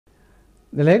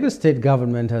The Lagos state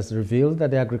government has revealed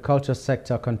that the agriculture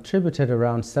sector contributed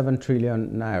around 7 trillion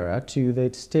naira to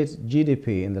the state's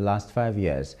GDP in the last 5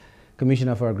 years.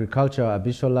 Commissioner for Agriculture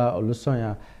Abisola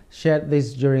Olusanya shared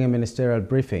this during a ministerial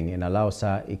briefing in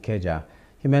Alausa, Ikeja.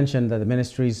 He mentioned that the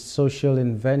ministry's social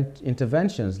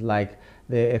interventions like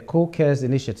the Eco Cares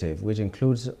initiative, which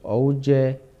includes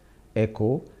OJ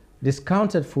Eco,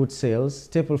 discounted food sales,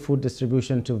 staple food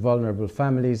distribution to vulnerable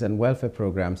families, and welfare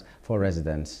programs for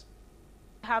residents.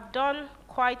 Have done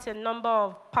quite a number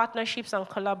of partnerships and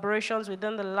collaborations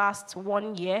within the last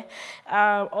 1 year.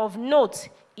 Of note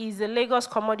is the Lagos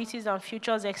Commodities and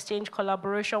Futures Exchange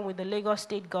collaboration with the Lagos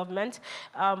State Government,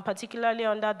 particularly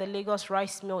under the Lagos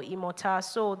Rice Mill Imota.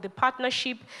 So the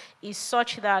partnership is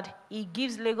such that it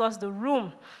gives Lagos the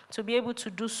room to be able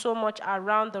to do so much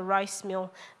around the rice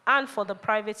mill and for the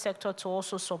private sector to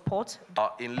also support.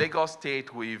 In Lagos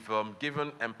State, we've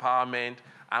given empowerment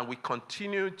and we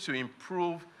continue to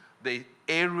improve the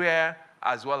area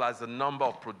as well as the number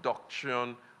of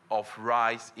production of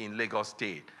rice in Lagos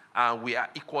State. And we are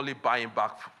equally buying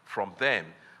back from them.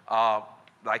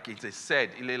 Like it is said,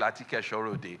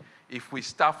 if we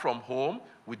start from home,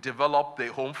 we develop the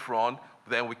home front,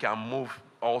 then we can move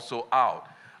also out.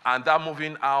 And that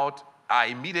moving out, our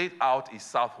immediate out is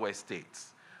Southwest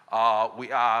states.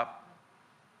 We are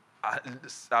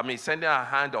sending a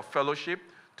hand of fellowship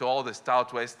to all the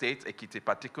Southwest states, Ekiti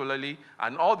particularly,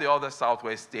 and all the other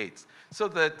Southwest states, so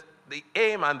that the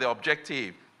aim and the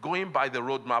objective, going by the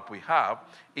roadmap we have,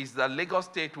 is that Lagos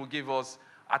State will give us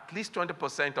at least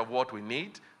 20% of what we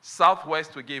need,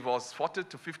 Southwest will give us 40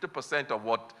 to 50% of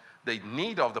what they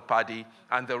need of the party,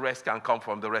 and the rest can come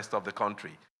from the rest of the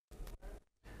country.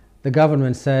 The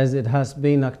government says it has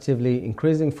been actively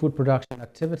increasing food production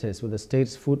activities, with the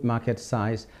state's food market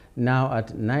size now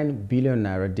at 9 billion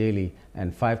naira daily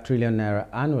and 5 trillion naira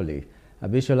annually.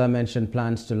 Abisola mentioned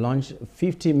plans to launch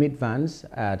 50 meat vans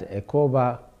at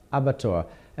Ekoba Abattoir,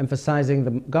 emphasizing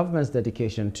the government's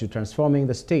dedication to transforming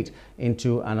the state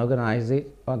into an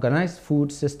organized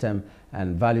food system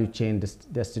and value chain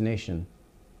destination.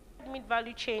 Meat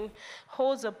value chain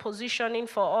holds a positioning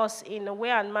for us in a way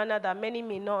and manner that many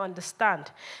may not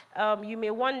understand. You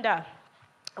may wonder,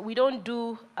 we don't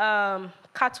do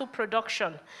cattle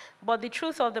production, but the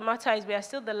truth of the matter is we are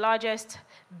still the largest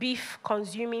beef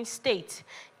consuming state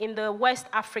in the West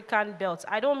African belt.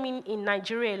 I don't mean in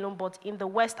Nigeria alone, but in the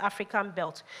West African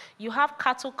belt. You have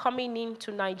cattle coming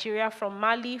into Nigeria from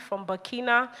Mali, from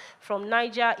Burkina, from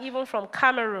Niger, even from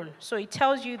Cameroon. So it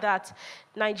tells you that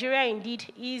Nigeria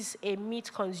indeed is a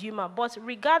meat consumer. But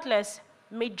regardless,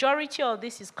 majority of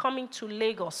this is coming to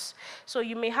Lagos. So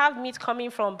you may have meat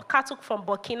coming from cattle from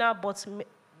Burkina, but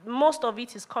most of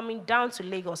it is coming down to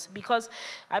Lagos because,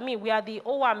 we are the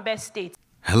Owambe state.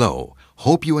 Hello,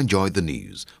 hope you enjoyed the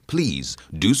news. Please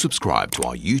do subscribe to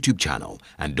our YouTube channel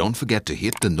and don't forget to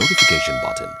hit the notification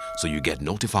button so you get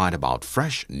notified about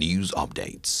fresh news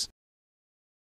updates.